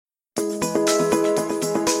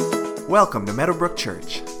Welcome to Meadowbrook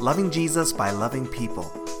Church, loving Jesus by loving people.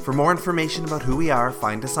 For more information about who we are,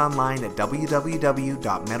 find us online at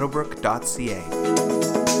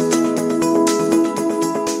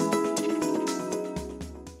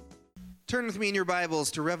www.meadowbrook.ca. Turn with me in your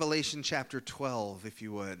Bibles to Revelation chapter 12, if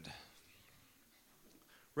you would.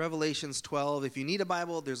 Revelations 12. If you need a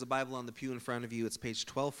Bible, there's a Bible on the pew in front of you. It's page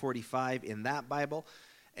 1245 in that Bible.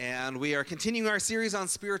 And we are continuing our series on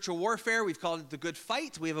spiritual warfare. We've called it The Good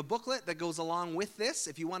Fight. We have a booklet that goes along with this.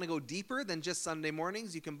 If you want to go deeper than just Sunday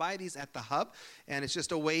mornings, you can buy these at the Hub. And it's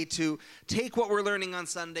just a way to take what we're learning on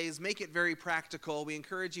Sundays, make it very practical. We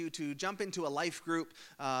encourage you to jump into a life group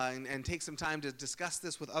and take some time to discuss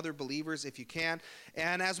this with other believers if you can.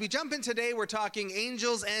 And as we jump in today, we're talking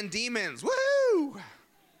angels and demons. Woohoo!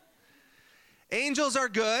 Angels are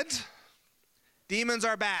good. Demons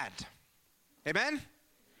are bad. Amen?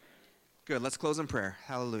 Good. Let's close in prayer.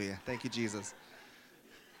 Hallelujah. Thank you, Jesus.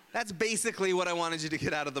 That's basically what I wanted you to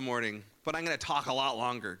get out of the morning, but I'm going to talk a lot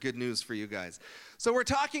longer. Good news for you guys. So we're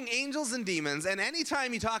talking angels and demons, and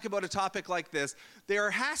anytime you talk about a topic like this,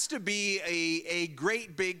 there has to be a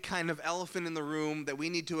great big kind of elephant in the room that we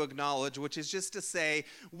need to acknowledge, which is just to say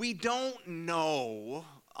we don't know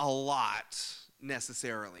a lot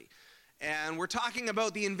necessarily. And we're talking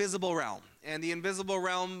about the invisible realm. And the invisible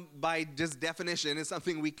realm, by just definition, is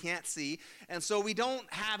something we can't see. And so we don't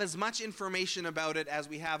have as much information about it as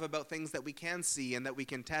we have about things that we can see and that we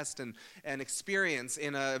can test and experience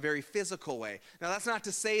in a very physical way. Now, that's not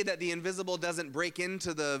to say that the invisible doesn't break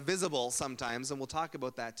into the visible sometimes, and we'll talk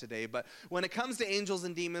about that today. But when it comes to angels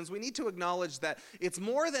and demons, we need to acknowledge that it's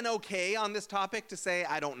more than okay on this topic to say,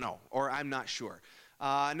 I don't know, or I'm not sure.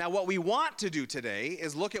 Now, what we want to do today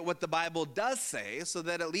is look at what the Bible does say so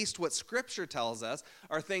that at least what Scripture tells us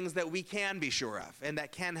are things that we can be sure of and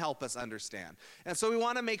that can help us understand. And so we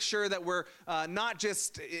want to make sure that we're not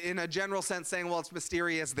just in a general sense saying, well, it's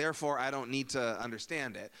mysterious, therefore I don't need to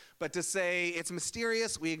understand it. But to say it's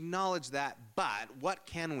mysterious, we acknowledge that, but what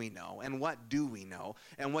can we know and what do we know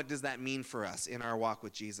and what does that mean for us in our walk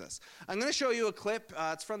with Jesus? I'm going to show you a clip.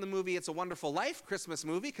 It's from the movie It's a Wonderful Life, Christmas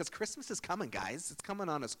movie, because Christmas is coming, guys. It's coming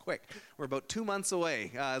on us quick. We're about 2 months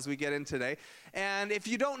away as we get in today. And if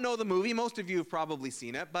you don't know the movie, most of you have probably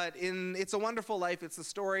seen it, but in It's a Wonderful Life, it's the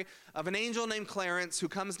story of an angel named Clarence who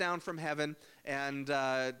comes down from heaven and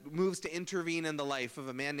moves to intervene in the life of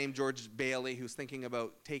a man named George Bailey who's thinking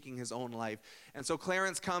about taking his own life. And so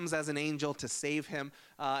Clarence comes as an angel to save him.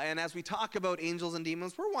 And as we talk about angels and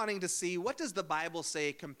demons, we're wanting to see what does the Bible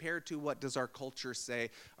say compared to what does our culture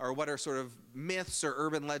say, or what are sort of myths or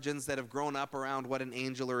urban legends that have grown up around what an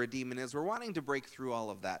angel or a demon is. We're wanting to break through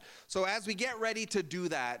all of that. So as we get ready to do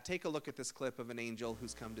that, take a look at this clip of an angel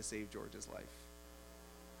who's come to save George's life.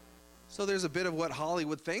 So there's a bit of what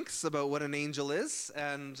Hollywood thinks about what an angel is,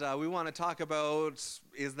 and we want to talk about,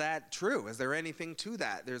 is that true? Is there anything to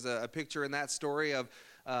that? There's a picture in that story of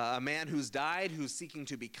a man who's died, who's seeking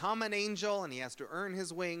to become an angel, and he has to earn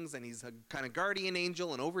his wings, and he's a kind of guardian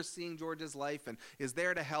angel and overseeing George's life and is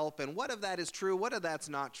there to help. And what of that is true? What of that's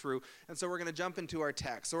not true? And so we're going to jump into our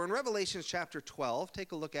text. So we're in Revelation chapter 12.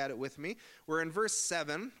 Take a look at it with me. We're in verse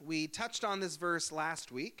 7. We touched on this verse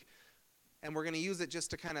last week, and we're going to use it just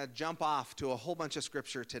to kind of jump off to a whole bunch of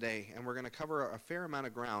scripture today, and we're going to cover a fair amount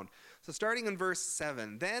of ground. So starting in verse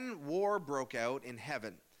 7, then war broke out in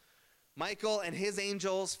heaven. Michael and his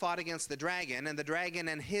angels fought against the dragon, and the dragon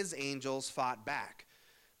and his angels fought back.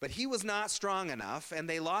 But he was not strong enough, and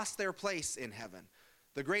they lost their place in heaven.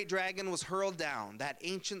 The great dragon was hurled down, that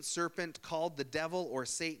ancient serpent called the devil or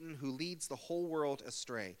Satan, who leads the whole world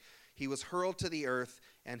astray. He was hurled to the earth,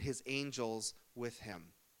 and his angels with him.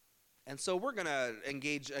 And so we're going to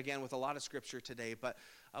engage again with a lot of scripture today, but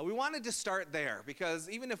we wanted to start there because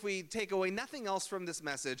even if we take away nothing else from this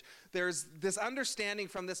message, there's this understanding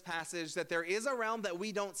from this passage that there is a realm that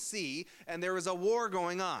we don't see, and there is a war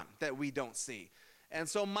going on that we don't see. And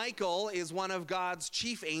so Michael is one of God's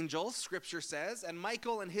chief angels, Scripture says, and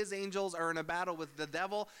Michael and his angels are in a battle with the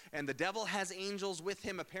devil, and the devil has angels with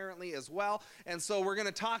him apparently as well. And so we're going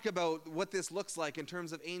to talk about what this looks like in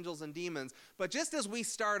terms of angels and demons. But just as we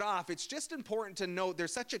start off, it's just important to note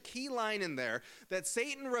there's such a key line in there that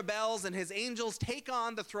Satan rebels and his angels take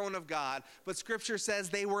on the throne of God, but Scripture says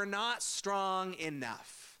they were not strong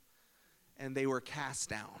enough, and they were cast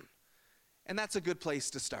down. And that's a good place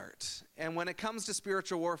to start. And when it comes to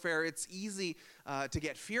spiritual warfare, it's easy to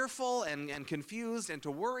get fearful and confused and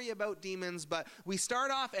to worry about demons. But we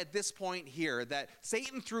start off at this point here, that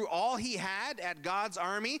Satan threw all he had at God's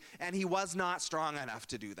army, and he was not strong enough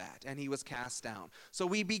to do that, and he was cast down. So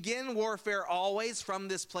we begin warfare always from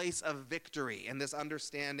this place of victory and this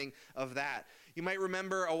understanding of that. You might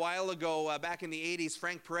remember a while ago, back in the 80s,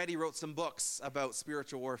 Frank Peretti wrote some books about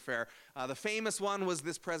spiritual warfare. The famous one was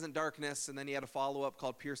This Present Darkness, and then he had a follow-up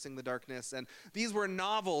called Piercing the Darkness. And these were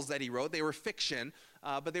novels that he wrote. They were fiction,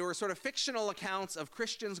 but they were sort of fictional accounts of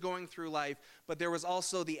Christians going through life, but there was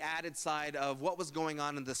also the added side of what was going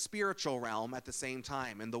on in the spiritual realm at the same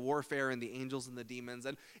time, and the warfare and the angels and the demons.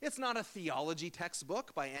 And it's not a theology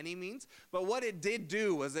textbook by any means, but what it did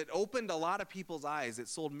do was it opened a lot of people's eyes. It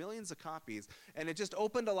sold millions of copies. And it just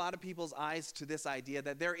opened a lot of people's eyes to this idea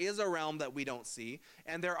that there is a realm that we don't see,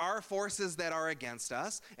 and there are forces that are against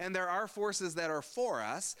us, and there are forces that are for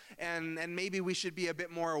us, and maybe we should be a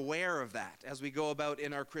bit more aware of that as we go about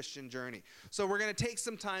in our Christian journey. So we're going to take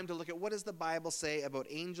some time to look at what does the Bible say about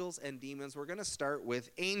angels and demons. We're going to start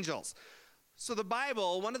with angels. So the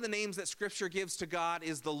Bible, one of the names that Scripture gives to God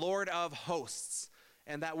is the Lord of hosts.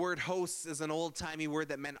 And that word hosts is an old-timey word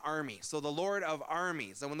that meant army. So the Lord of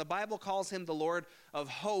armies. And when the Bible calls him the Lord of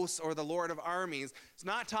hosts or the Lord of armies, it's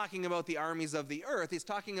not talking about the armies of the earth. He's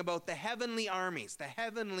talking about the heavenly armies, the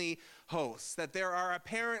heavenly hosts. That there are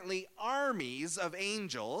apparently armies of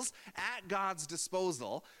angels at God's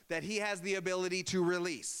disposal that he has the ability to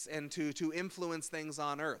release and to influence things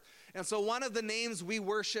on earth. And so one of the names we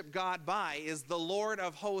worship God by is the Lord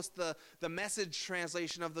of hosts. The Message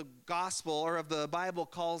translation of the gospel or of the Bible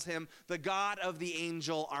calls him the God of the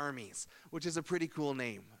angel armies, which is a pretty cool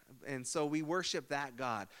name. And so we worship that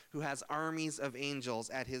God who has armies of angels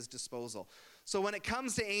at his disposal. So when it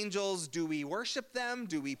comes to angels, do we worship them?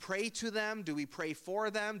 Do we pray to them? Do we pray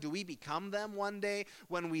for them? Do we become them one day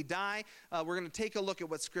when we die? We're going to take a look at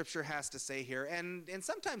what Scripture has to say here. And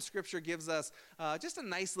sometimes Scripture gives us just a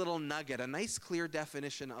nice little nugget, a nice clear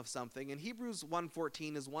definition of something. And Hebrews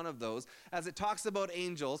 1:14 is one of those. As it talks about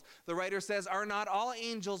angels, the writer says, "Are not all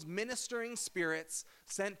angels ministering spirits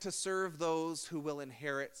sent to serve those who will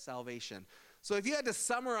inherit salvation?" So if you had to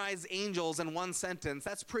summarize angels in one sentence,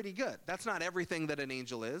 that's pretty good. That's not everything that an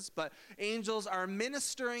angel is, but angels are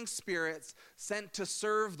ministering spirits sent to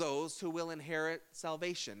serve those who will inherit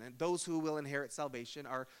salvation. And those who will inherit salvation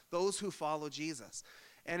are those who follow Jesus.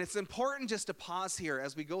 And it's important just to pause here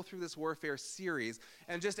as we go through this warfare series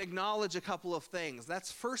and just acknowledge a couple of things.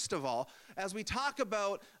 That's first of all, as we talk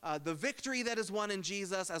about the victory that is won in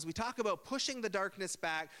Jesus, as we talk about pushing the darkness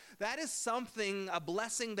back, that is something, a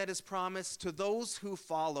blessing that is promised to those who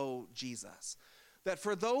follow Jesus. That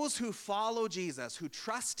for those who follow Jesus, who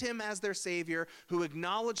trust him as their Savior, who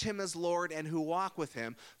acknowledge him as Lord, and who walk with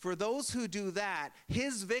him, for those who do that,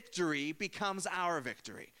 his victory becomes our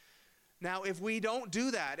victory. Now, if we don't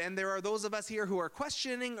do that, and there are those of us here who are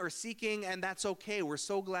questioning or seeking, and that's okay. We're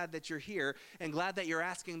so glad that you're here and glad that you're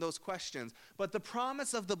asking those questions. But the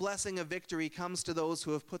promise of the blessing of victory comes to those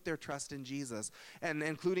who have put their trust in Jesus, and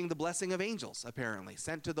including the blessing of angels, apparently,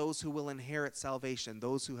 sent to those who will inherit salvation,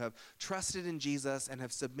 those who have trusted in Jesus and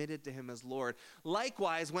have submitted to him as Lord.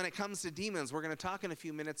 Likewise, when it comes to demons, we're going to talk in a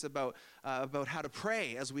few minutes about how to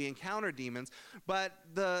pray as we encounter demons. But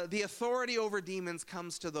the authority over demons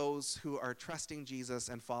comes to those who are trusting Jesus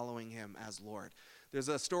and following him as Lord. There's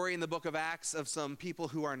a story in the book of Acts of some people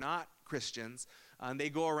who are not Christians. They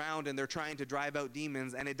go around and they're trying to drive out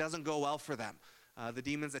demons, and it doesn't go well for them. The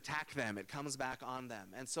demons attack them. It comes back on them.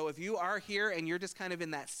 And so if you are here and you're just kind of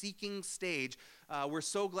in that seeking stage, we're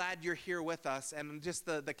so glad you're here with us. And just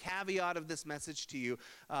the caveat of this message to you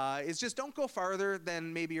is just don't go farther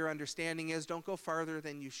than maybe your understanding is. Don't go farther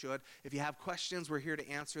than you should. If you have questions, we're here to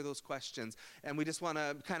answer those questions. And we just want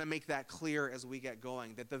to kind of make that clear as we get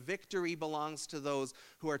going, that the victory belongs to those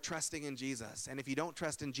who are trusting in Jesus. And if you don't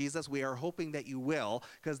trust in Jesus, we are hoping that you will,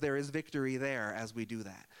 because there is victory there as we do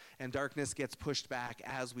that. And darkness gets pushed back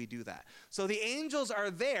as we do that. So the angels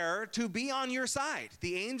are there to be on your side.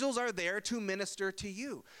 The angels are there to minister to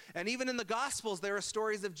you. And even in the Gospels, there are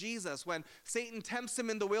stories of Jesus when Satan tempts him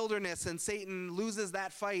in the wilderness and Satan loses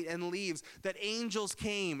that fight and leaves, that angels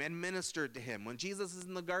came and ministered to him. When Jesus is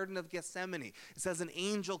in the Garden of Gethsemane, it says an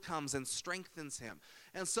angel comes and strengthens him.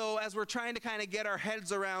 And so as we're trying to kind of get our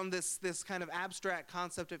heads around this kind of abstract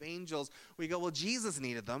concept of angels, we go, well, Jesus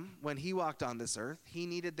needed them when he walked on this earth. He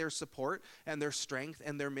needed their support and their their strength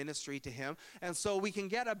and their ministry to him. And so we can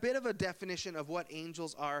get a bit of a definition of what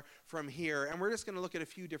angels are from here. And we're just going to look at a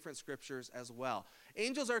few different scriptures as well.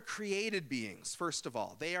 Angels are created beings, first of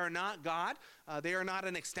all. They are not God. They are not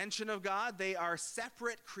an extension of God. They are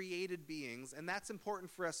separate created beings. And that's important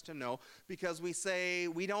for us to know because we say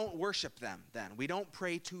we don't worship them then. We don't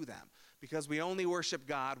pray to them because we only worship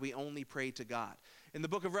God. We only pray to God. In the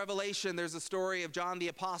book of Revelation, there's a story of John the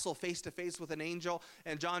Apostle face to face with an angel,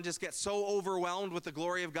 and John just gets so overwhelmed with the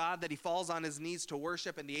glory of God that he falls on his knees to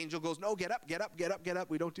worship, and the angel goes, no, get up, get up, get up, get up.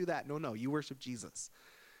 We don't do that. No, you worship Jesus.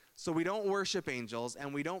 So we don't worship angels,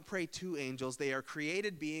 and we don't pray to angels. They are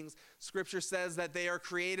created beings. Scripture says that they are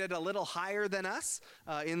created a little higher than us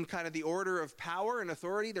in kind of the order of power and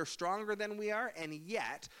authority. They're stronger than we are, and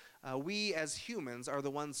yet we as humans are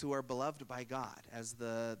the ones who are beloved by God as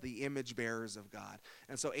the image bearers of God.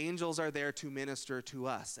 And so angels are there to minister to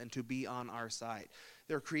us and to be on our side.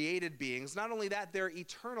 They're created beings. Not only that, they're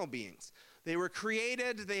eternal beings. They were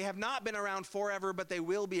created. They have not been around forever, but they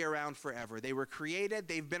will be around forever. They were created.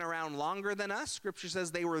 They've been around longer than us. Scripture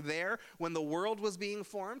says they were there when the world was being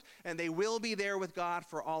formed, and they will be there with God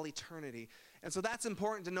for all eternity. And so that's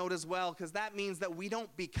important to note as well, because that means that we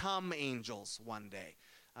don't become angels one day.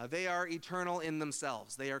 They are eternal in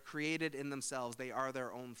themselves. They are created in themselves. They are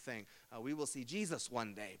their own thing. We will see Jesus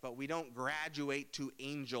one day, but we don't graduate to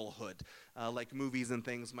angelhood like movies and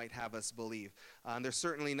things might have us believe. And there's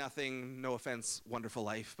certainly nothing, no offense, Wonderful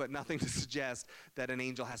Life, but nothing to suggest that an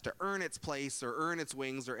angel has to earn its place or earn its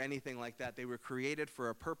wings or anything like that. They were created for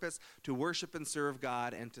a purpose to worship and serve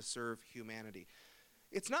God and to serve humanity.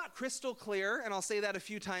 It's not crystal clear, and I'll say that a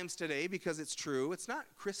few times today because it's true. It's not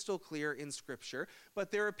crystal clear in Scripture,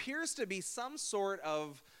 but there appears to be some sort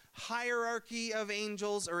of hierarchy of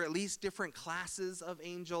angels, or at least different classes of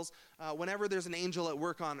angels. Whenever there's an angel at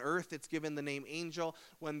work on earth, it's given the name angel.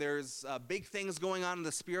 When there's big things going on in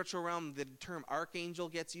the spiritual realm, the term archangel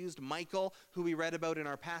gets used. Michael, who we read about in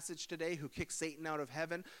our passage today, who kicked Satan out of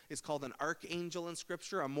heaven, is called an archangel in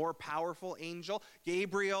Scripture, a more powerful angel.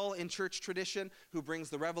 Gabriel, in church tradition, who brings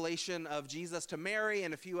the revelation of Jesus to Mary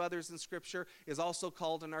and a few others in Scripture, is also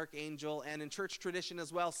called an archangel. And in church tradition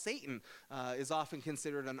as well, Satan is often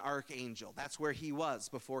considered an archangel. That's where he was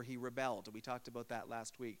before he rebelled. We talked about that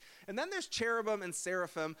last week. And then there's cherubim and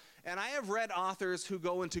seraphim, and I have read authors who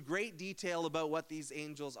go into great detail about what these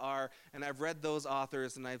angels are, and I've read those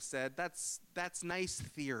authors and I've said, that's nice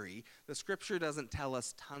theory. The Scripture doesn't tell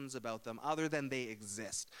us tons about them other than they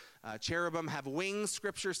exist. Cherubim have wings,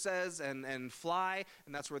 Scripture says, and fly,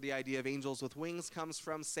 and that's where the idea of angels with wings comes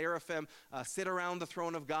from. Seraphim sit around the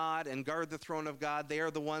throne of God and guard the throne of God. They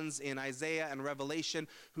are the ones in Isaiah and Revelation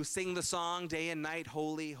who sing the song day and night,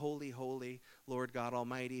 holy, holy, holy, Lord God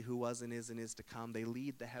Almighty, who was and is to come. They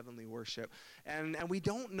lead the heavenly worship. And we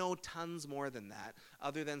don't know tons more than that,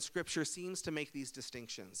 other than Scripture seems to make these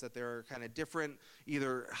distinctions, that there are kind of different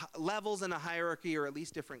either levels in a hierarchy or at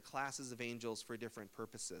least different classes of angels for different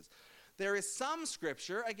purposes. There is some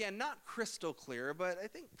Scripture, again, not crystal clear, but I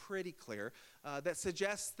think pretty clear, that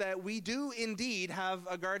suggests that we do indeed have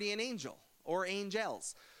a guardian angel or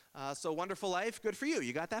angels. So Wonderful Life, good for you.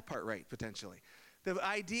 You got that part right, potentially. The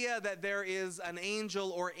idea that there is an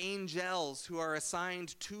angel or angels who are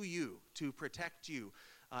assigned to you to protect you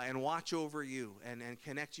and watch over you and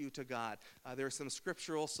connect you to God. There's some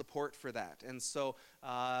scriptural support for that. And so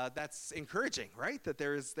that's encouraging, right? That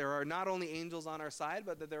there are not only angels on our side,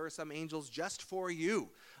 but that there are some angels just for you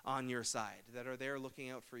on your side that are there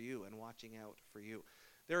looking out for you and watching out for you.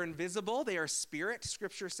 They're invisible. They are spirit,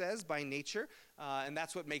 Scripture says, by nature. And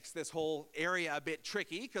that's what makes this whole area a bit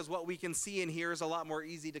tricky, because what we can see and hear is a lot more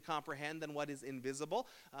easy to comprehend than what is invisible.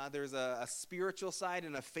 There's a spiritual side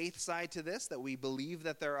and a faith side to this that we believe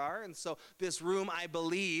that there are. And so this room, I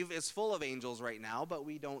believe, is full of angels right now, but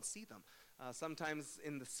we don't see them. Sometimes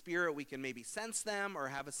in the spirit we can maybe sense them or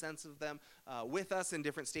have a sense of them with us in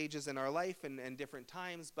different stages in our life and different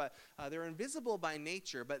times, but they're invisible by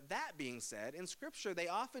nature. But that being said, in Scripture they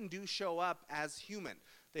often do show up as human.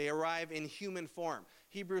 They arrive in human form.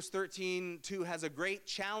 Hebrews 13:2 has a great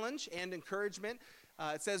challenge and encouragement.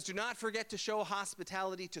 It says, "Do not forget to show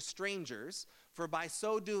hospitality to strangers, for by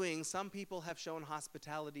so doing some people have shown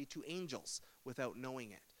hospitality to angels without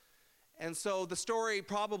knowing it." And so the story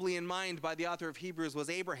probably in mind by the author of Hebrews was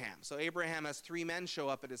Abraham. So Abraham has 3 men show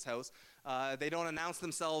up at his house. They don't announce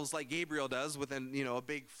themselves like Gabriel does with a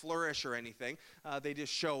big flourish or anything. They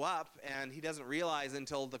just show up, and he doesn't realize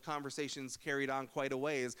until the conversation's carried on quite a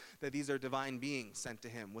ways that these are divine beings sent to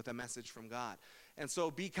him with a message from God. And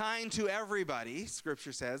so be kind to everybody,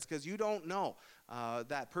 Scripture says, because you don't know.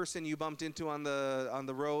 That person you bumped into on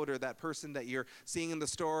the road, or that person that you're seeing in the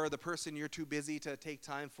store, or the person you're too busy to take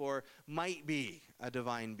time for, might be a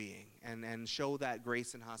divine being, and show that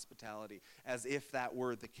grace and hospitality as if that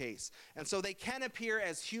were the case. And so they can appear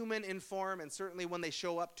as human in form, and certainly when they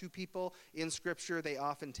show up to people in Scripture, they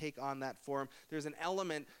often take on that form. There's an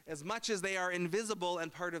element, as much as they are invisible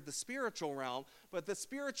and part of the spiritual realm, but the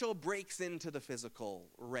spiritual breaks into the physical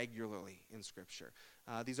regularly in Scripture.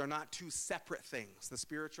 These are not two separate things. The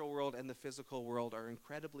spiritual world and the physical world are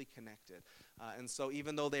incredibly connected. And so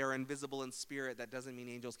even though they are invisible in spirit, that doesn't mean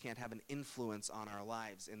angels can't have an influence on our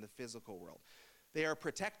lives in the physical world. They are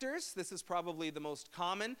protectors. This is probably the most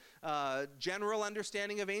common general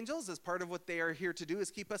understanding of angels. As part of what they are here to do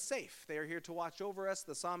is keep us safe. They are here to watch over us.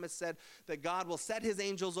 The psalmist said that God will set his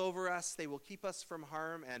angels over us. They will keep us from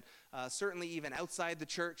harm. And certainly even outside the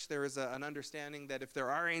church, there is an understanding that if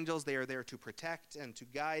there are angels, they are there to protect and to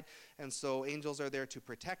guide. And so angels are there to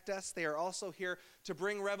protect us. They are also here to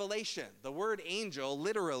bring revelation. The word angel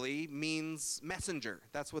literally means messenger.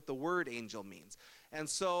 That's what the word angel means. And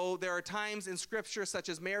so there are times in Scripture, such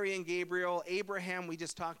as Mary and Gabriel, Abraham, we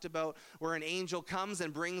just talked about, where an angel comes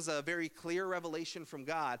and brings a very clear revelation from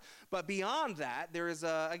God. But beyond that, there is,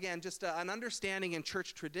 an understanding in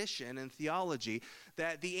church tradition and theology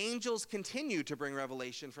that the angels continue to bring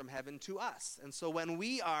revelation from heaven to us. And so when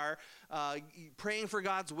we are praying for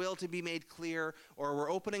God's will to be made clear, or we're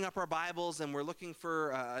opening up our Bibles and we're looking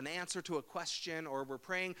for an answer to a question, or we're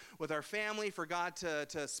praying with our family for God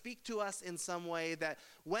to speak to us in some way, that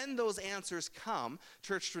when those answers come,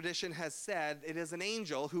 church tradition has said it is an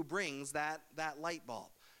angel who brings that light bulb.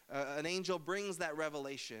 An angel brings that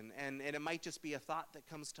revelation, and it might just be a thought that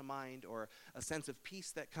comes to mind, or a sense of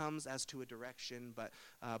peace that comes as to a direction,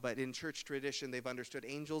 but in church tradition, they've understood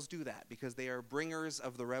angels do that because they are bringers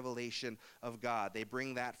of the revelation of God. They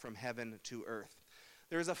bring that from heaven to earth.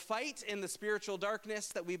 There's a fight in the spiritual darkness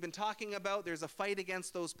that we've been talking about. There's a fight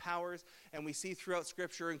against those powers, and we see throughout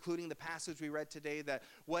Scripture, including the passage we read today, that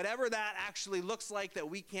whatever that actually looks like that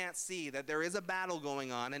we can't see, that there is a battle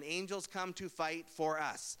going on, and angels come to fight for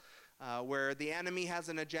us. Where the enemy has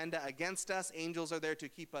an agenda against us, angels are there to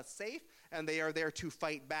keep us safe, and they are there to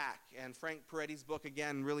fight back. And Frank Peretti's book,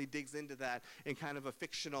 again, really digs into that in kind of a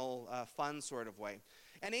fictional, fun sort of way.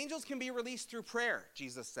 And angels can be released through prayer,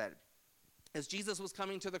 Jesus said. As Jesus was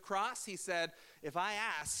coming to the cross, he said, if I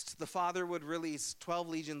asked, the Father would release 12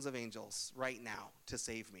 legions of angels right now to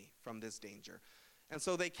save me from this danger. And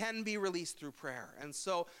so they can be released through prayer. And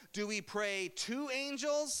so do we pray to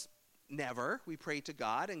angels? Never. We pray to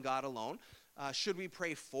God and God alone. Should we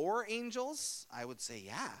pray for angels? I would say,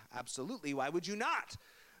 yeah, absolutely. Why would you not?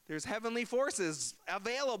 There's heavenly forces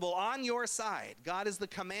available on your side. God is the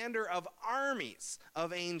commander of armies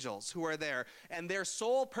of angels who are there. And their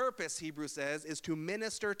sole purpose, Hebrews says, is to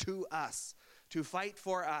minister to us, to fight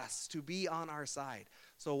for us, to be on our side.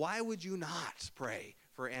 So why would you not pray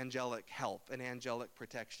for angelic help and angelic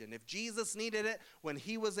protection? If Jesus needed it when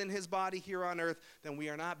he was in his body here on earth, then we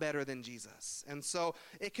are not better than Jesus. And so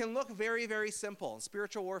it can look very, very simple.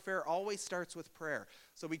 Spiritual warfare always starts with prayer.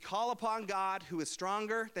 So we call upon God, who is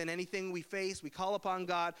stronger than anything we face. We call upon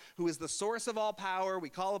God, who is the source of all power. We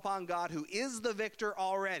call upon God, who is the victor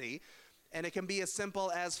already. And it can be as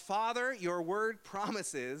simple as, Father, your word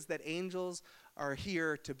promises that angels are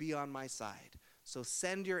here to be on my side. So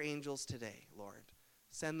send your angels today, Lord.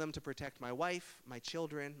 Send them to protect my wife, my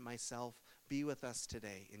children, myself. Be with us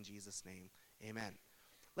today in Jesus' name. Amen.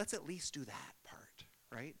 Let's at least do that part,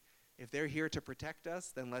 right? If they're here to protect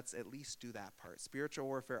us, then let's at least do that part. Spiritual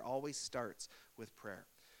warfare always starts with prayer.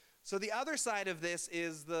 So the other side of this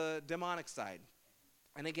is the demonic side.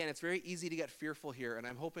 And again, it's very easy to get fearful here, and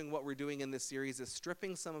I'm hoping what we're doing in this series is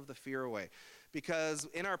stripping some of the fear away. Because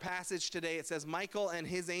in our passage today, it says Michael and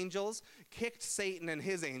his angels kicked Satan and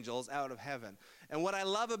his angels out of heaven. And what I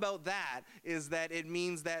love about that is that it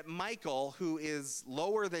means that Michael, who is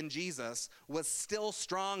lower than Jesus, was still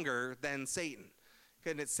stronger than Satan.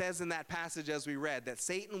 And it says in that passage as we read that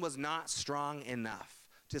Satan was not strong enough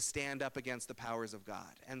to stand up against the powers of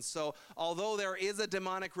God. And so, although there is a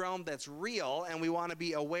demonic realm that's real, and we want to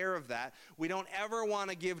be aware of that, we don't ever want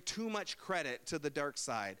to give too much credit to the dark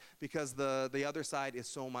side, because the other side is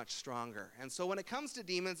so much stronger. And so when it comes to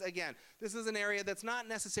demons, again, this is an area that's not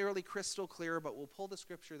necessarily crystal clear, but we'll pull the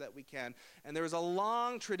scripture that we can. And there's a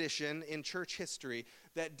long tradition in church history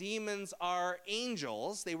that demons are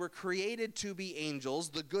angels. They were created to be angels,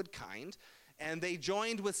 the good kind. And they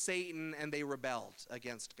joined with Satan and they rebelled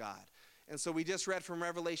against God. And so we just read from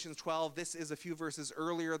Revelation 12. This is a few verses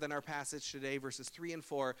earlier than our passage today, verses 3 and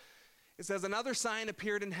 4. It says, another sign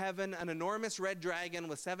appeared in heaven, an enormous red dragon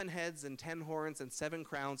with 7 heads and 10 horns and 7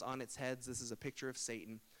 crowns on its heads. This is a picture of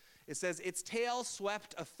Satan. It says, its tail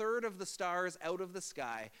swept a third of the stars out of the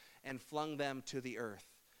sky and flung them to the earth.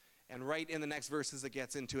 And right in the next verses it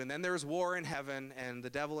gets into, and then there's war in heaven, and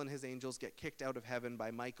the devil and his angels get kicked out of heaven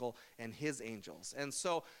by Michael and his angels. And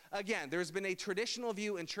so, again, there's been a traditional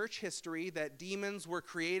view in church history that demons were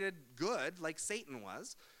created good, like Satan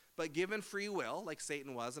was, but given free will, like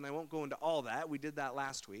Satan was, and I won't go into all that. We did that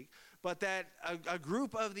last week. But that a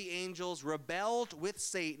group of the angels rebelled with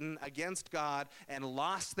Satan against God and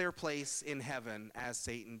lost their place in heaven as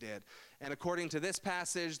Satan did. And according to this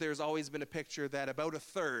passage, there's always been a picture that about a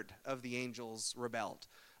third of the angels rebelled.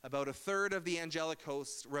 About a third of the angelic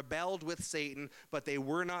hosts rebelled with Satan, but they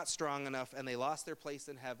were not strong enough, and they lost their place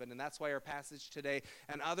in heaven. And that's why our passage today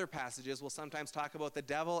and other passages will sometimes talk about the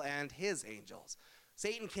devil and his angels.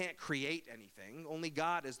 Satan can't create anything. Only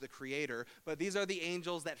God is the creator. But these are the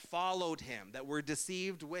angels that followed him, that were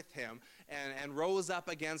deceived with him, and rose up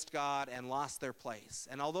against God and lost their place.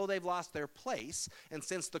 And although they've lost their place, and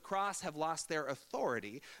since the cross have lost their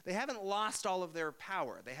authority, they haven't lost all of their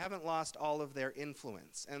power. They haven't lost all of their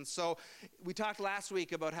influence. And so we talked last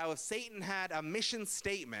week about how if Satan had a mission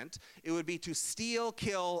statement, it would be to steal,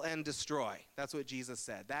 kill, and destroy. That's what Jesus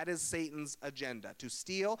said. That is Satan's agenda, to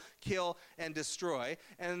steal, kill, and destroy.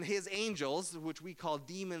 And his angels, which we call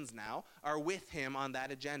demons now, are with him on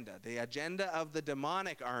that agenda. The agenda of the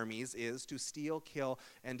demonic armies is to steal, kill,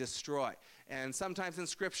 and destroy. And sometimes in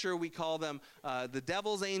Scripture we call them the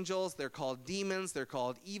devil's angels. They're called demons. They're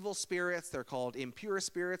called evil spirits. They're called impure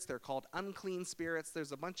spirits. They're called unclean spirits.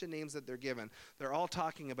 There's a bunch of names that they're given. They're all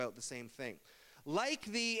talking about the same thing. Like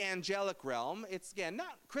the angelic realm, it's, again,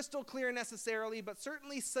 not crystal clear necessarily, but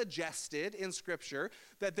certainly suggested in Scripture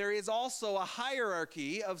that there is also a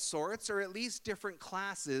hierarchy of sorts, or at least different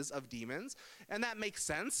classes of demons. And that makes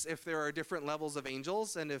sense if there are different levels of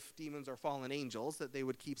angels, and if demons are fallen angels, that they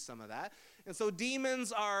would keep some of that. And so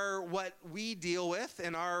demons are what we deal with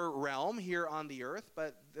in our realm here on the earth,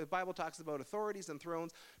 but the Bible talks about authorities and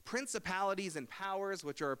thrones, principalities and powers,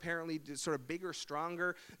 which are apparently sort of bigger,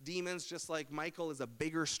 stronger demons, just like Michael is a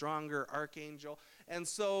bigger, stronger archangel. And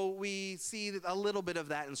so we see a little bit of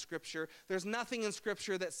that in Scripture. There's nothing in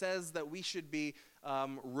Scripture that says that we should be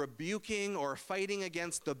rebuking or fighting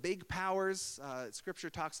against the big powers. Scripture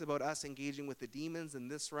talks about us engaging with the demons in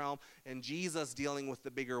this realm and Jesus dealing with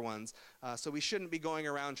the bigger ones. So we shouldn't be going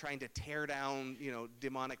around trying to tear down,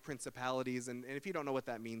 demonic principalities. And if you don't know what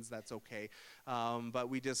that means, that's okay. But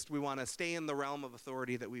we want to stay in the realm of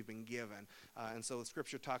authority that we've been given. And so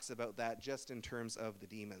Scripture talks about that just in terms of the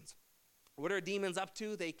demons. What are demons up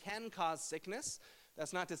to? They can cause sickness.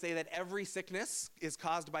 That's not to say that every sickness is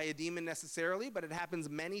caused by a demon necessarily, but it happens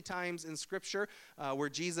many times in Scripture where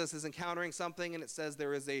Jesus is encountering something and it says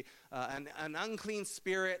there is an unclean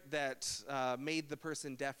spirit that made the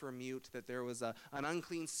person deaf or mute, that there was an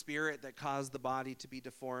unclean spirit that caused the body to be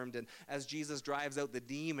deformed, and as Jesus drives out the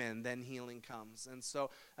demon, then healing comes. And so,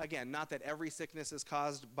 again, not that every sickness is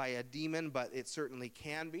caused by a demon, but it certainly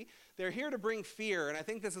can be. They're here to bring fear, and I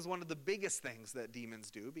think this is one of the biggest things that demons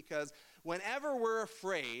do, because whenever we're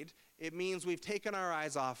afraid, it means we've taken our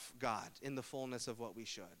eyes off God in the fullness of what we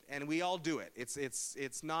should. And we all do it.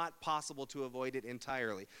 It's not possible to avoid it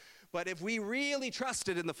entirely. But if we really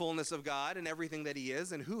trusted in the fullness of God and everything that he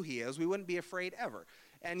is and who he is, we wouldn't be afraid ever.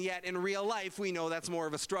 And yet in real life, we know that's more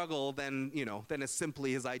of a struggle than as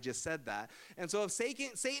simply as I just said that. And so if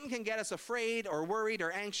Satan can get us afraid or worried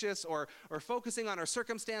or anxious or focusing on our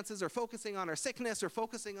circumstances or focusing on our sickness or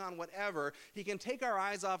focusing on whatever, he can take our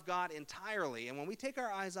eyes off God entirely. And when we take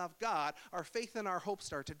our eyes off God, our faith and our hope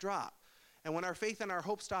start to drop. And when our faith and our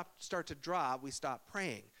hope start to drop, we stop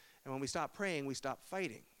praying. And when we stop praying, we stop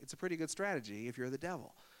fighting. It's a pretty good strategy if you're the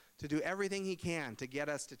devil, to do everything he can to get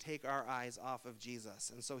us to take our eyes off of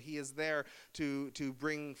Jesus. And so he is there to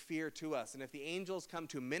bring fear to us. And if the angels come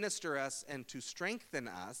to minister us and to strengthen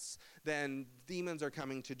us, then demons are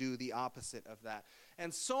coming to do the opposite of that.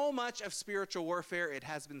 And so much of spiritual warfare, it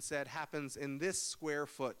has been said, happens in this square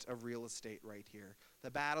foot of real estate right here.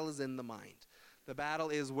 The battle is in the mind. The battle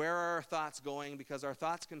is, where are our thoughts going? Because our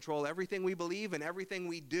thoughts control everything we believe and everything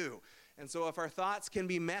we do. And so if our thoughts can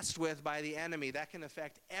be messed with by the enemy, that can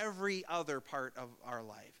affect every other part of our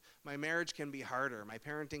life. My marriage can be harder. My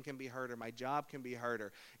parenting can be harder. My job can be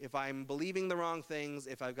harder. If I'm believing the wrong things,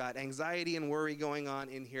 if I've got anxiety and worry going on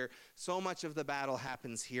in here, so much of the battle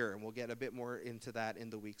happens here. And we'll get a bit more into that in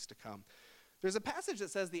the weeks to come. There's a passage that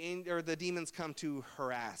says the demons come to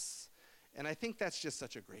harass. And I think that's just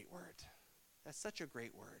such a great word. That's such a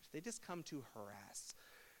great word. They just come to harass.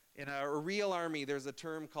 In a real army, there's a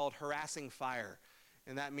term called harassing fire.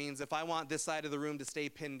 And that means if I want this side of the room to stay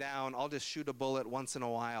pinned down, I'll just shoot a bullet once in a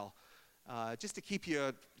while, just to keep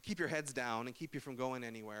your heads down and keep you from going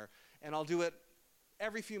anywhere. And I'll do it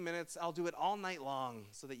every few minutes. I'll do it all night long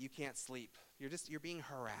so that you can't sleep. You're being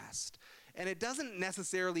harassed. And it doesn't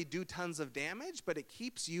necessarily do tons of damage, but it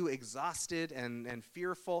keeps you exhausted and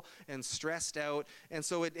fearful and stressed out. And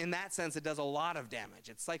so in that sense, it does a lot of damage.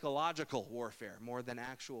 It's psychological warfare more than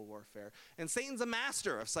actual warfare. And Satan's a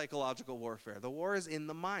master of psychological warfare. The war is in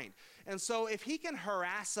the mind. And so if he can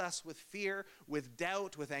harass us with fear, with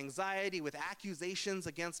doubt, with anxiety, with accusations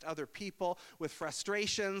against other people, with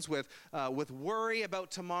frustrations, with worry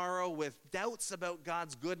about tomorrow, with doubts about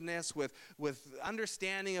God's goodness, with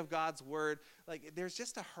understanding of God's word, like there's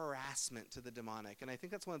just a harassment to the demonic. And I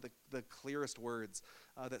think that's one of the clearest words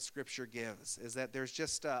that Scripture gives, is that there's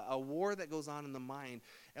just a war that goes on in the mind.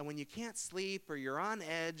 And when you can't sleep, or you're on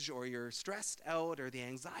edge, or you're stressed out, or the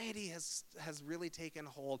anxiety has really taken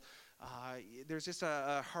hold, there's just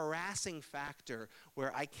a harassing factor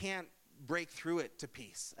where I can't break through it to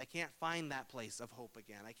peace. I can't find that place of hope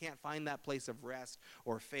again. I can't find that place of rest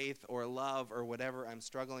or faith or love or whatever I'm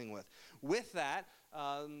struggling with. With that,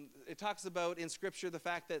 it talks about in Scripture the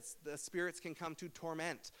fact that the spirits can come to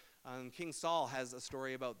torment. King Saul has a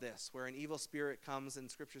story about this, where an evil spirit comes, and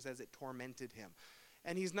Scripture says it tormented him.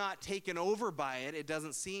 And he's not taken over by it, it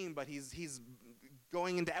doesn't seem, but he's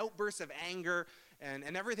going into outbursts of anger,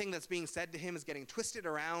 and everything that's being said to him is getting twisted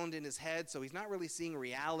around in his head, so he's not really seeing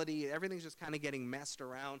reality. Everything's just kind of getting messed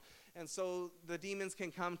around. And so the demons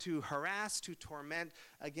can come to harass, to torment.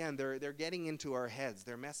 Again, they're getting into our heads.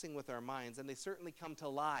 They're messing with our minds, and they certainly come to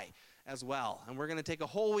lie as well. And we're going to take a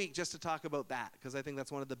whole week just to talk about that, because I think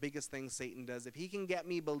that's one of the biggest things Satan does. If he can get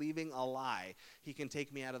me believing a lie, he can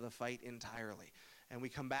take me out of the fight entirely. And we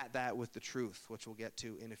combat that with the truth, which we'll get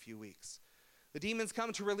to in a few weeks. The demons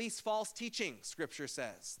come to release false teaching, Scripture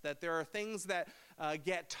says, that there are things that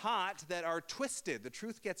get taught that are twisted. The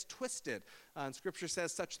truth gets twisted. And Scripture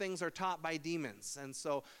says such things are taught by demons. And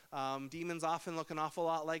so demons often look an awful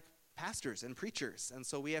lot like pastors and preachers. And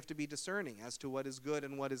so we have to be discerning as to what is good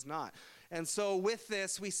and what is not. And so with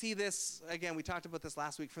this, we see this, again, we talked about this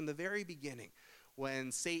last week, from the very beginning,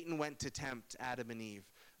 when Satan went to tempt Adam and Eve.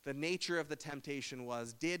 The nature of the temptation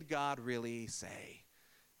was, did God really say?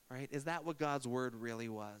 Right? Is that what God's word really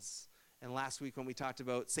was? And last week when we talked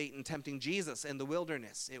about Satan tempting Jesus in the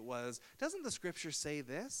wilderness, it was, doesn't the Scripture say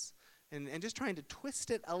this? And just trying to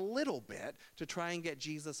twist it a little bit to try and get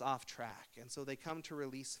Jesus off track. And so they come to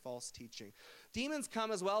release false teaching. Demons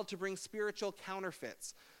come as well to bring spiritual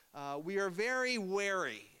counterfeits. We are very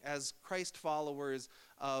wary as Christ followers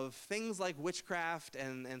of things like witchcraft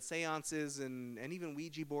and seances and even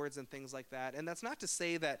Ouija boards and things like that. And that's not to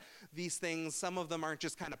say that these things, some of them aren't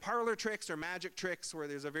just kind of parlor tricks or magic tricks where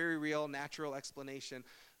there's a very real natural explanation.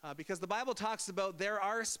 Because the Bible talks about there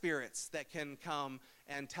are spirits that can come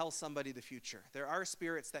and tell somebody the future. There are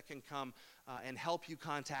spirits that can come and help you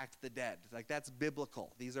contact the dead. Like, that's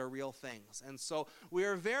biblical. These are real things. And so we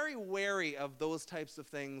are very wary of those types of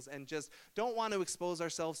things and just don't want to expose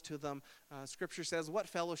ourselves to them. Scripture says, what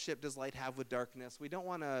fellowship does light have with darkness? We don't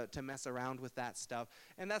want to mess around with that stuff.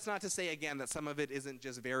 And that's not to say, again, that some of it isn't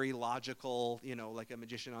just very logical, like a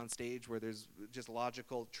magician on stage where there's just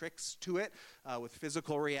logical tricks to it with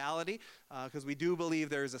physical reality, because we do believe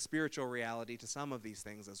there is a spiritual reality to some of these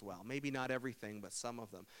things as well. Maybe not everything, but some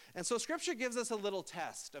of them. And so Scripture gives us a little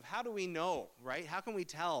test of how do we know, right? How can we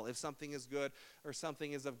tell if something is good or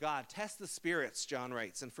something is of God? Test the spirits, John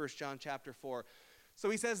writes in 1 John chapter 4. So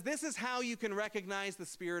he says, this is how you can recognize the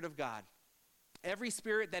Spirit of God. Every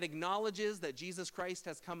spirit that acknowledges that Jesus Christ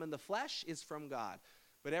has come in the flesh is from God.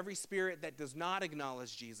 But every spirit that does not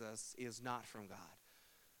acknowledge Jesus is not from God.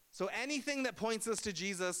 So anything that points us to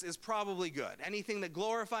Jesus is probably good. Anything that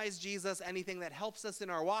glorifies Jesus, anything that helps us in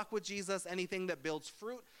our walk with Jesus, anything that builds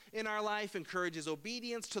fruit in our life, encourages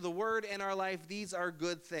obedience to the word in our life, these are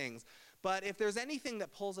good things. But if there's anything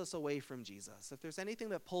that pulls us away from Jesus, if there's anything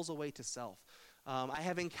that pulls away to self, I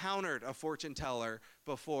have encountered a fortune teller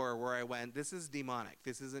before where I went, this is demonic.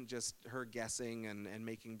 This isn't just her guessing and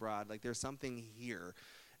making broad. Like, there's something here.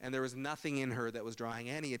 And there was nothing in her that was drawing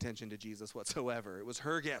any attention to Jesus whatsoever. It was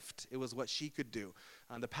her gift. It was what she could do,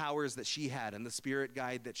 the powers that she had and the spirit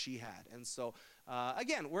guide that she had. And so,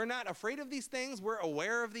 again, we're not afraid of these things. We're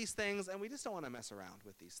aware of these things, and we just don't want to mess around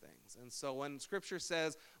with these things. And so when Scripture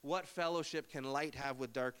says, what fellowship can light have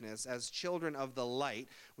with darkness? As children of the light,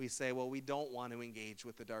 we say, well, we don't want to engage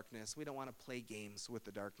with the darkness. We don't want to play games with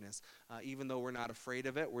the darkness. Even though we're not afraid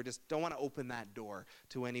of it, we just don't want to open that door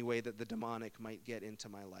to any way that the demonic might get into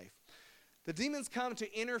my life. The demons come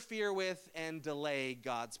to interfere with and delay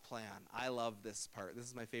God's plan. I love this part. This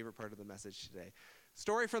is my favorite part of the message today.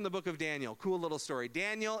 Story from the book of Daniel. Cool little story.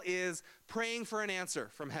 Daniel is praying for an answer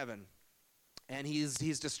from heaven. And he's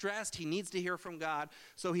distressed. He needs to hear from God.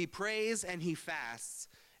 So he prays and he fasts.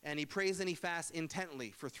 And he prays and he fasts intently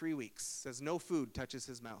for 3 weeks. Says no food touches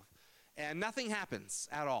his mouth. And nothing happens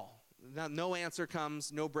at all. No answer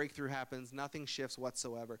comes. No breakthrough happens. Nothing shifts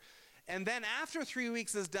whatsoever. And then after 3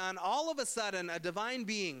 weeks is done, all of a sudden a divine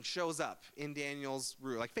being shows up in Daniel's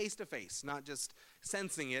room, like face to face, not just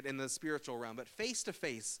sensing it in the spiritual realm, but face to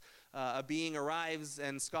face. A being arrives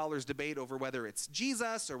and scholars debate over whether it's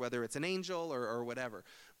Jesus or whether it's an angel or whatever.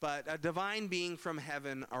 But a divine being from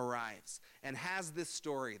heaven arrives and has this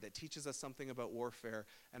story that teaches us something about warfare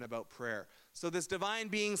and about prayer. So this divine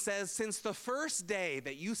being says, since the first day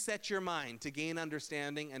that you set your mind to gain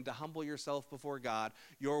understanding and to humble yourself before God,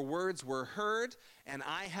 your words were heard and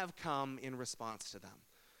I have come in response to them.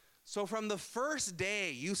 So from the first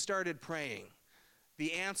day you started praying,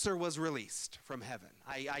 the answer was released from heaven.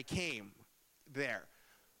 I came there.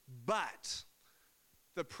 But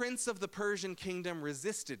the prince of the Persian kingdom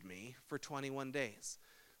resisted me for 21 days.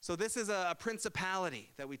 So this is a principality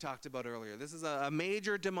that we talked about earlier. This is a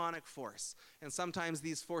major demonic force. And sometimes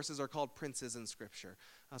these forces are called princes in Scripture.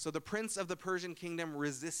 So the prince of the Persian kingdom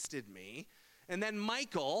resisted me. And then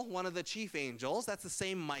Michael, one of the chief angels, that's the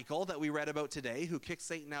same Michael that we read about today, who kicked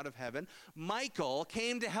Satan out of heaven. Michael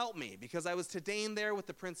came to help me because I was detained there with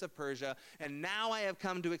the prince of Persia. And now I have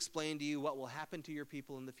come to explain to you what will happen to your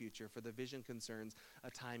people in the future, for the vision concerns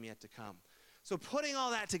a time yet to come. So putting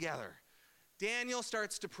all that together, Daniel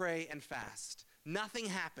starts to pray and fast. Nothing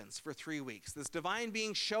happens for 3 weeks. This divine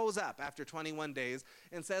being shows up after 21 days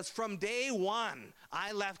and says, from day one,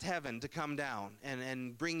 I left heaven to come down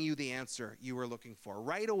and bring you the answer you were looking for.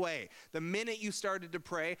 Right away, the minute you started to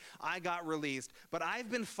pray, I got released. But I've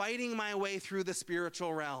been fighting my way through the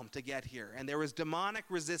spiritual realm to get here. And there was demonic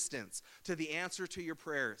resistance to the answer to your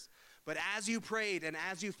prayers. But as you prayed and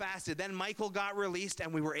as you fasted, then Michael got released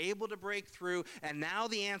and we were able to break through. And now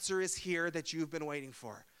the answer is here that you've been waiting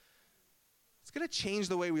for. It's going to change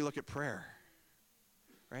the way we look at prayer,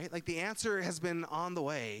 right? Like the answer has been on the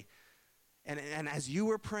way. And as you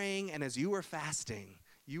were praying and as you were fasting,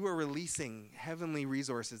 you were releasing heavenly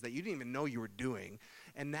resources that you didn't even know you were doing.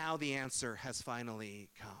 And now the answer has finally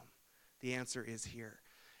come. The answer is here.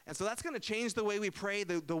 And so that's going to change the way we pray,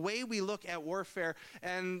 the way we look at warfare.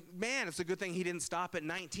 And man, it's a good thing he didn't stop at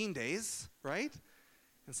 19 days, right?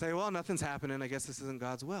 And say, well, nothing's happening. I guess this isn't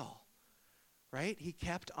God's will. Right? He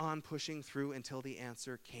kept on pushing through until the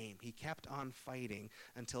answer came. He kept on fighting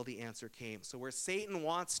until the answer came. So where Satan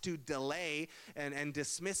wants to delay and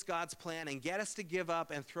dismiss God's plan and get us to give up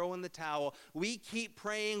and throw in the towel, we keep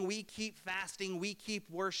praying, we keep fasting, we keep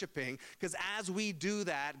worshiping, because as we do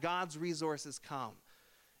that, God's resources come.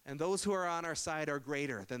 And those who are on our side are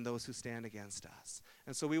greater than those who stand against us.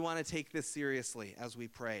 And so we want to take this seriously as we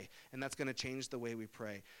pray. And that's going to change the way we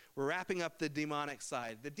pray. We're wrapping up the demonic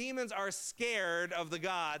side. The demons are scared of the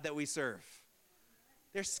God that we serve.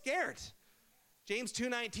 They're scared. James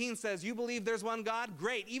 2:19 says, you believe there's one God?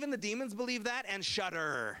 Great. Even the demons believe that and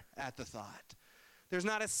shudder at the thought. There's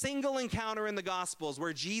not a single encounter in the Gospels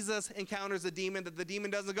where Jesus encounters a demon that the demon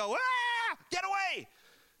doesn't go, ah, get away.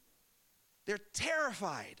 They're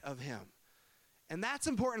terrified of him. And that's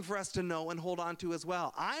important for us to know and hold on to as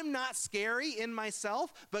well. I'm not scary in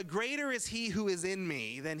myself, but greater is he who is in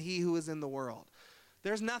me than he who is in the world.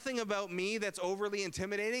 There's nothing about me that's overly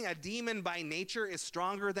intimidating. A demon by nature is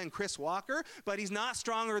stronger than Chris Walker, but he's not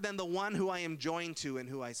stronger than the one who I am joined to and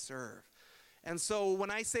who I serve. And so when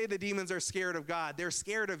I say the demons are scared of God, they're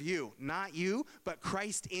scared of you. Not you, but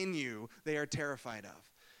Christ in you, they are terrified of.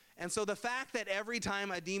 And so the fact that every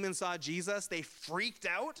time a demon saw Jesus, they freaked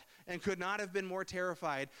out and could not have been more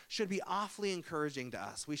terrified should be awfully encouraging to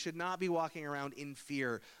us. We should not be walking around in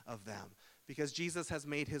fear of them, because Jesus has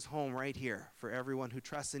made his home right here for everyone who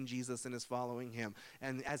trusts in Jesus and is following him.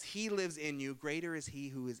 And as he lives in you, greater is he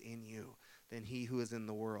who is in you than he who is in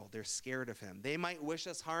the world. They're scared of him. They might wish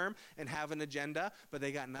us harm and have an agenda, but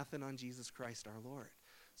they got nothing on Jesus Christ our Lord.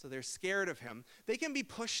 So they're scared of him. They can be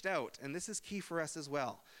pushed out, and this is key for us as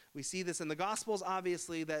well. We see this in the Gospels,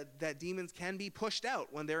 obviously, that demons can be pushed out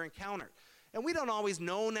when they're encountered. And we don't always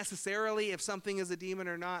know necessarily if something is a demon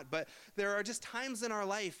or not, but there are just times in our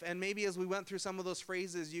life, and maybe as we went through some of those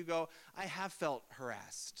phrases, you go, I have felt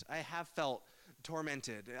harassed. I have felt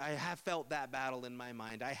tormented. I have felt that battle in my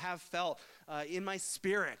mind. I have felt in my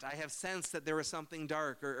spirit, I have sensed that there was something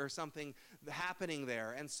dark or something happening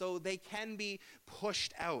there. And so they can be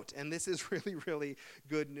pushed out. And this is really, really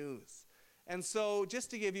good news. And so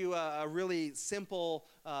just to give you a really simple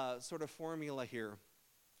sort of formula here,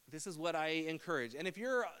 this is what I encourage. And if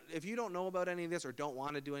you don't know about any of this or don't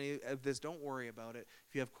want to do any of this, don't worry about it.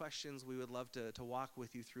 If you have questions, we would love to walk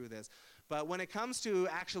with you through this. But when it comes to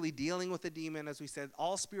actually dealing with the demon, as we said,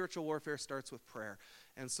 all spiritual warfare starts with prayer.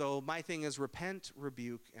 And so my thing is repent,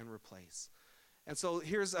 rebuke, and replace. And so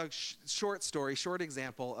here's a short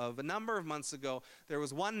example of a number of months ago. There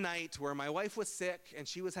was one night where my wife was sick and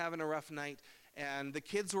she was having a rough night, and the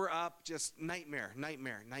kids were up, just nightmare, like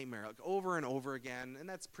over and over again. And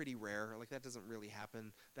that's pretty rare. Like, that doesn't really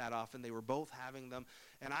happen that often. They were both having them.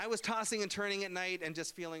 And I was tossing and turning at night and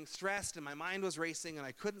just feeling stressed, and my mind was racing, and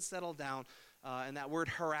I couldn't settle down. And that word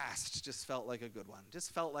harassed just felt like a good one.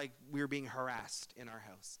 Just felt like we were being harassed in our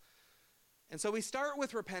house. And so we start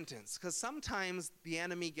with repentance, because sometimes the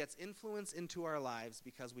enemy gets influence into our lives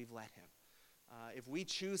because we've let him. If we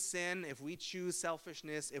choose sin, if we choose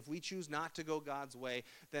selfishness, if we choose not to go God's way,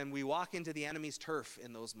 then we walk into the enemy's turf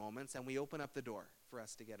in those moments, and we open up the door for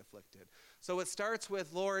us to get afflicted. So it starts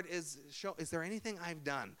with, Lord, is there anything I've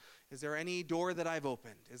done? Is there any door that I've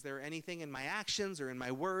opened? Is there anything in my actions or in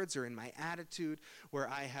my words or in my attitude where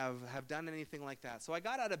I have done anything like that? So I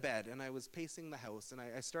got out of bed, and I was pacing the house, and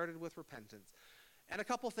I started with repentance. And a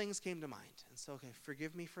couple things came to mind. And so, okay,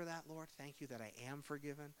 forgive me for that, Lord. Thank you that I am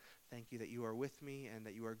forgiven. Thank you that you are with me and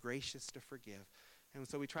that you are gracious to forgive. And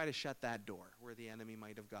so we try to shut that door where the enemy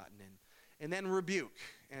might have gotten in. And then rebuke.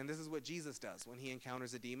 And this is what Jesus does when he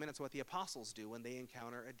encounters a demon. It's what the apostles do when they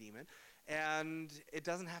encounter a demon. And it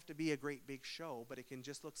doesn't have to be a great big show, but it can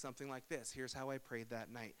just look something like this. Here's how I prayed that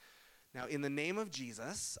night. Now, in the name of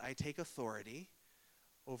Jesus, I take authority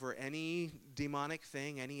over any demonic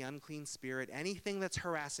thing, any unclean spirit, anything that's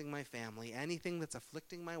harassing my family, anything that's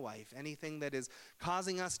afflicting my wife, anything that is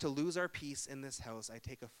causing us to lose our peace in this house. I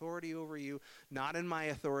take authority over you, not in my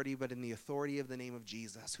authority, but in the authority of the name of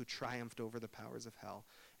Jesus, who triumphed over the powers of hell.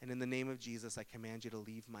 And in the name of Jesus, I command you to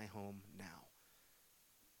leave my home now.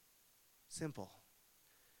 Simple.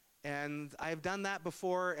 And I've done that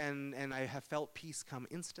before, and I have felt peace come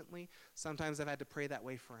instantly. Sometimes I've had to pray that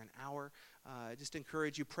way for an hour. I just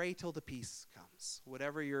encourage you, pray till the peace comes.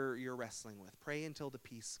 Whatever you're wrestling with, pray until the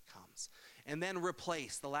peace comes. And then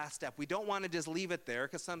replace, the last step. We don't want to just leave it there,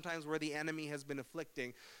 because sometimes where the enemy has been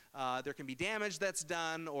afflicting, there can be damage that's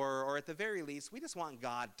done, or at the very least, we just want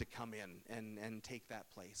God to come in and take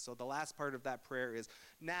that place. So the last part of that prayer is,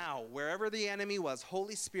 now, wherever the enemy was,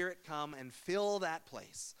 Holy Spirit, come and fill that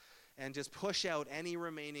place. And just push out any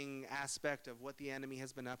remaining aspect of what the enemy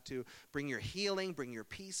has been up to. Bring your healing, bring your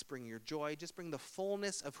peace, bring your joy. Just bring the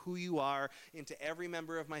fullness of who you are into every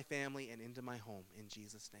member of my family and into my home in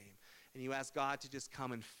Jesus' name. And you ask God to just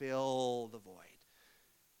come and fill the void.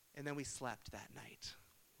 And then we slept that night.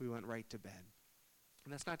 We went right to bed.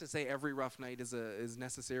 And that's not to say every rough night is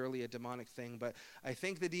necessarily a demonic thing, but I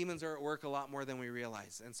think the demons are at work a lot more than we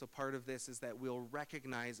realize. And so part of this is that we'll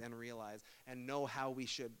recognize and realize and know how we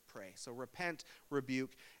should pray. So repent,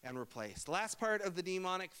 rebuke, and replace. The last part of the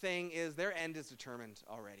demonic thing is their end is determined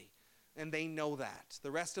already. And they know that. The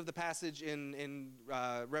rest of the passage in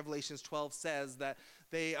Revelations 12 says that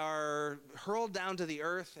they are hurled down to the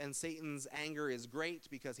earth, and Satan's anger is great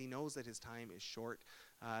because he knows that his time is short.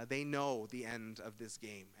 They know the end of this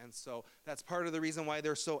game. And so that's part of the reason why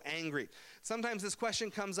they're so angry. Sometimes this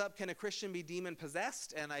question comes up, can a Christian be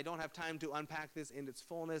demon-possessed? And I don't have time to unpack this in its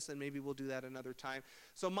fullness, and maybe we'll do that another time.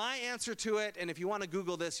 So my answer to it, and if you want to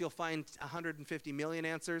Google this, you'll find 150 million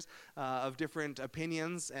answers of different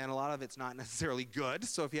opinions, and a lot of it's not necessarily good.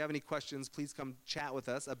 So if you have any questions, please come chat with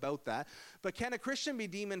us about that. But can a Christian be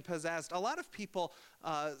demon-possessed? A lot of people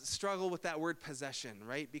struggle with that word possession,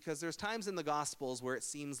 right? Because there's times in the Gospels where it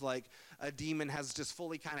seems like a demon has just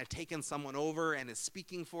fully kind of taken someone over and is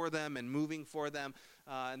speaking for them and moving for them.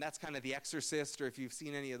 And that's kind of The Exorcist, or if you've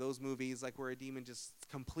seen any of those movies, like where a demon just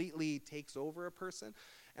completely takes over a person.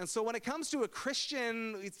 And so when it comes to a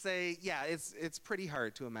Christian, we'd say, yeah, it's pretty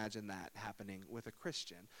hard to imagine that happening with a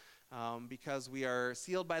Christian. Because we are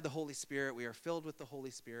sealed by the Holy Spirit, we are filled with the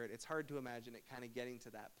Holy Spirit. It's hard to imagine it kind of getting to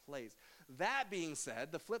that place. That being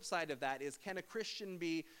said, the flip side of that is, can a Christian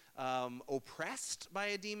be oppressed by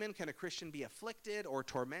a demon? Can a Christian be afflicted or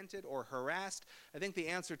tormented or harassed? I think the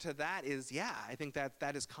answer to that is, yeah. I think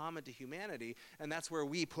that is common to humanity, and that's where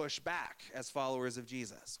we push back as followers of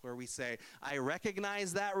Jesus, where we say, I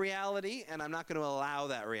recognize that reality, and I'm not going to allow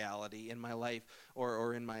that reality in my life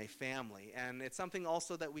or in my family. And it's something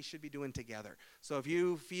also that we should be doing together. So if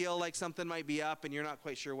you feel like something might be up and you're not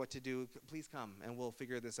quite sure what to do, please come and we'll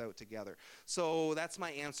figure this out together. So that's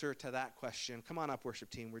my answer to that question. Come on up,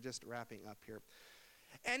 worship team. We're just wrapping up here.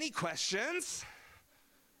 Any questions?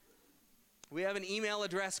 We have an email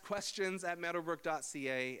address,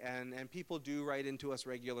 questions@meadowbrook.ca, and people do write into us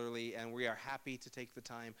regularly, and we are happy to take the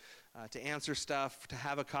time to answer stuff, to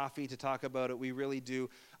have a coffee, to talk about it. We really do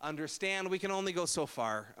understand we can only go so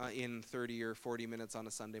far in 30 or 40 minutes on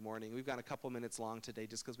a Sunday morning. We've got a couple minutes long today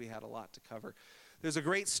just because we had a lot to cover. There's a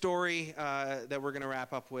great story that we're going to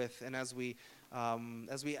wrap up with, and as we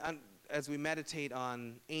meditate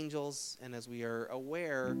on angels and as we are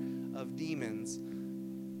aware of demons,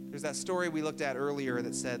 there's that story we looked at earlier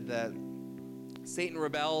that said that Satan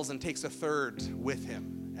rebels and takes a third with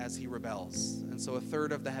him as he rebels. And so a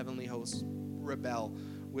third of the heavenly hosts rebel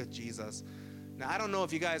with Jesus. Now, I don't know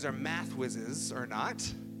if you guys are math whizzes or not,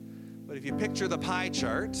 but if you picture the pie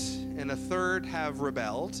chart and a third have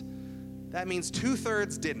rebelled, that means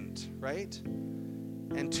 2/3 didn't, right?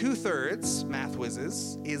 And 2/3, math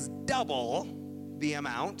whizzes, is double the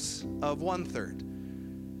amount of 1/3.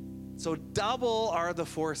 So double are the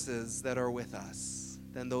forces that are with us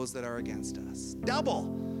than those that are against us. Double.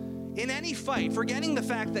 In any fight, forgetting the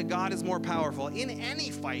fact that God is more powerful, in any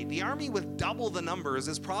fight, the army with double the numbers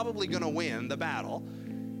is probably going to win the battle.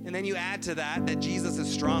 And then you add to that Jesus is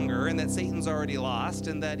stronger and that Satan's already lost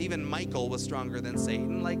and that even Michael was stronger than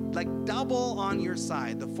Satan. Like double on your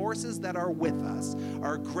side. The forces that are with us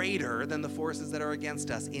are greater than the forces that are against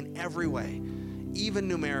us in every way, even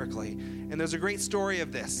numerically. And there's a great story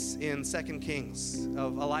of this in 2 Kings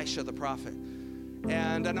of Elisha the prophet.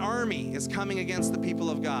 And an army is coming against the people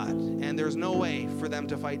of God, and there's no way for them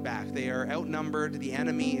to fight back. They are outnumbered. The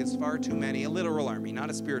enemy is far too many. A literal army, not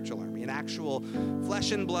a spiritual army. An actual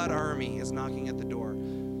flesh and blood army is knocking at the door.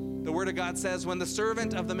 The Word of God says, when the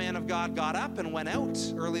servant of the man of God got up and went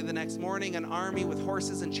out early the next morning, an army with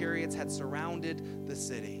horses and chariots had surrounded the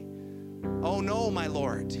city. "Oh no, my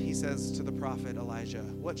Lord," he says to the prophet Elijah,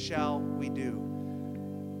 "what shall we do?"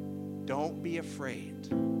 "Don't be afraid,"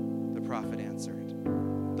 the prophet answered.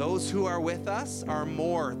 "Those who are with us are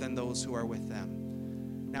more than those who are with them."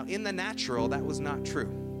 Now, in the natural, that was not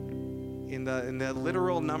true. In the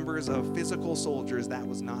literal numbers of physical soldiers, that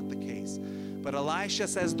was not the case. But Elisha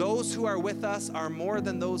says, "Those who are with us are more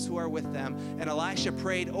than those who are with them." And Elisha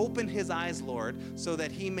prayed, "Open his eyes, Lord, so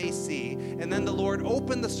that he may see." And then the Lord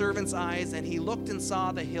opened the servant's eyes, and he looked and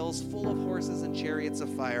saw the hills full of horses and chariots of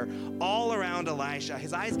fire all around Elisha.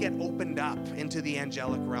 His eyes get opened up into the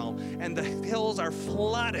angelic realm, and the hills are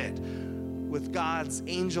flooded with God's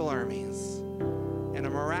angel armies. And a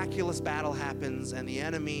miraculous battle happens, and the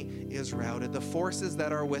enemy is routed. The forces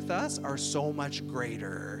that are with us are so much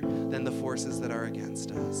greater than the forces that are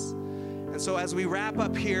against us. And so as we wrap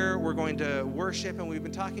up here, we're going to worship, and we've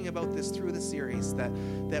been talking about this through the series, that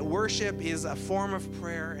worship is a form of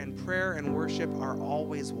prayer and worship are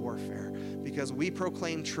always warfare, because we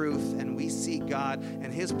proclaim truth and we seek God,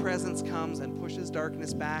 and his presence comes and pushes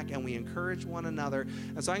darkness back, and we encourage one another.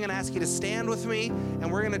 And so I'm going to ask you to stand with me, and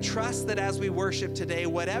we're going to trust that as we worship today,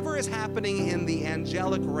 whatever is happening in the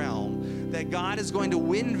angelic realm, that God is going to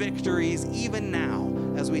win victories even now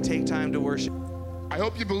as we take time to worship. I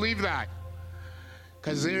hope you believe that,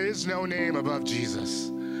 because there is no name above Jesus.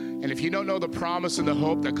 And if you don't know the promise and the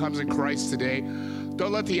hope that comes in Christ today,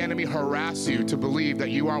 don't let the enemy harass you to believe that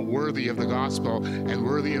you aren't worthy of the gospel and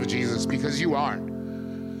worthy of Jesus, because you are.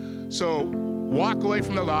 So walk away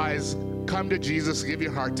from the lies, come to Jesus, give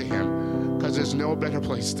your heart to him, because there's no better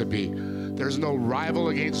place to be. There's no rival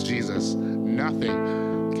against Jesus. Nothing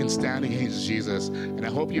can stand against Jesus. And I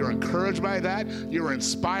hope you're encouraged by that. You're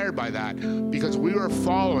inspired by that, because we are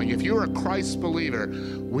following. If you're a Christ believer,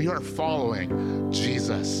 we are following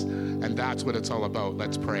Jesus. And that's what it's all about.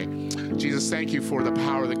 Let's pray. Jesus, thank you for the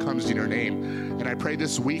power that comes in your name. And I pray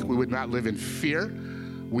this week we would not live in fear.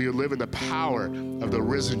 We would live in the power of the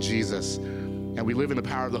risen Jesus. And we live in the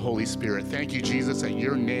power of the Holy Spirit. Thank you, Jesus, that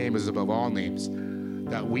your name is above all names,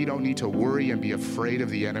 that we don't need to worry and be afraid of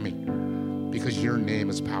the enemy, because your name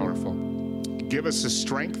is powerful. Give us the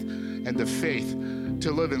strength and the faith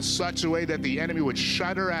to live in such a way that the enemy would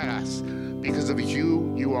shudder at us because of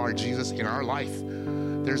who you are, Jesus, in our life.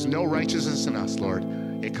 There's no righteousness in us, Lord.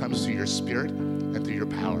 It comes through your Spirit and through your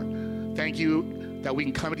power. Thank you that we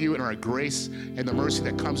can come to you in our grace and the mercy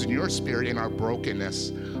that comes in your Spirit in our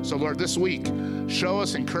brokenness. So, Lord, this week, show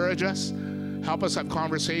us, encourage us, help us have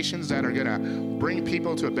conversations that are going to bring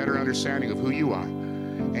people to a better understanding of who you are.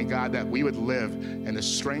 And God, that we would live in the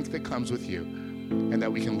strength that comes with you, and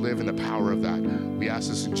that we can live in the power of that. We ask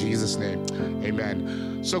this in Jesus' name.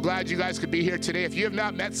 Amen. So glad you guys could be here today. If you have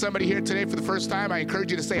not met somebody here today for the first time, I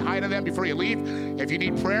encourage you to say hi to them before you leave. If you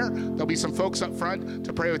need prayer, there'll be some folks up front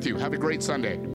to pray with you. Have a great Sunday.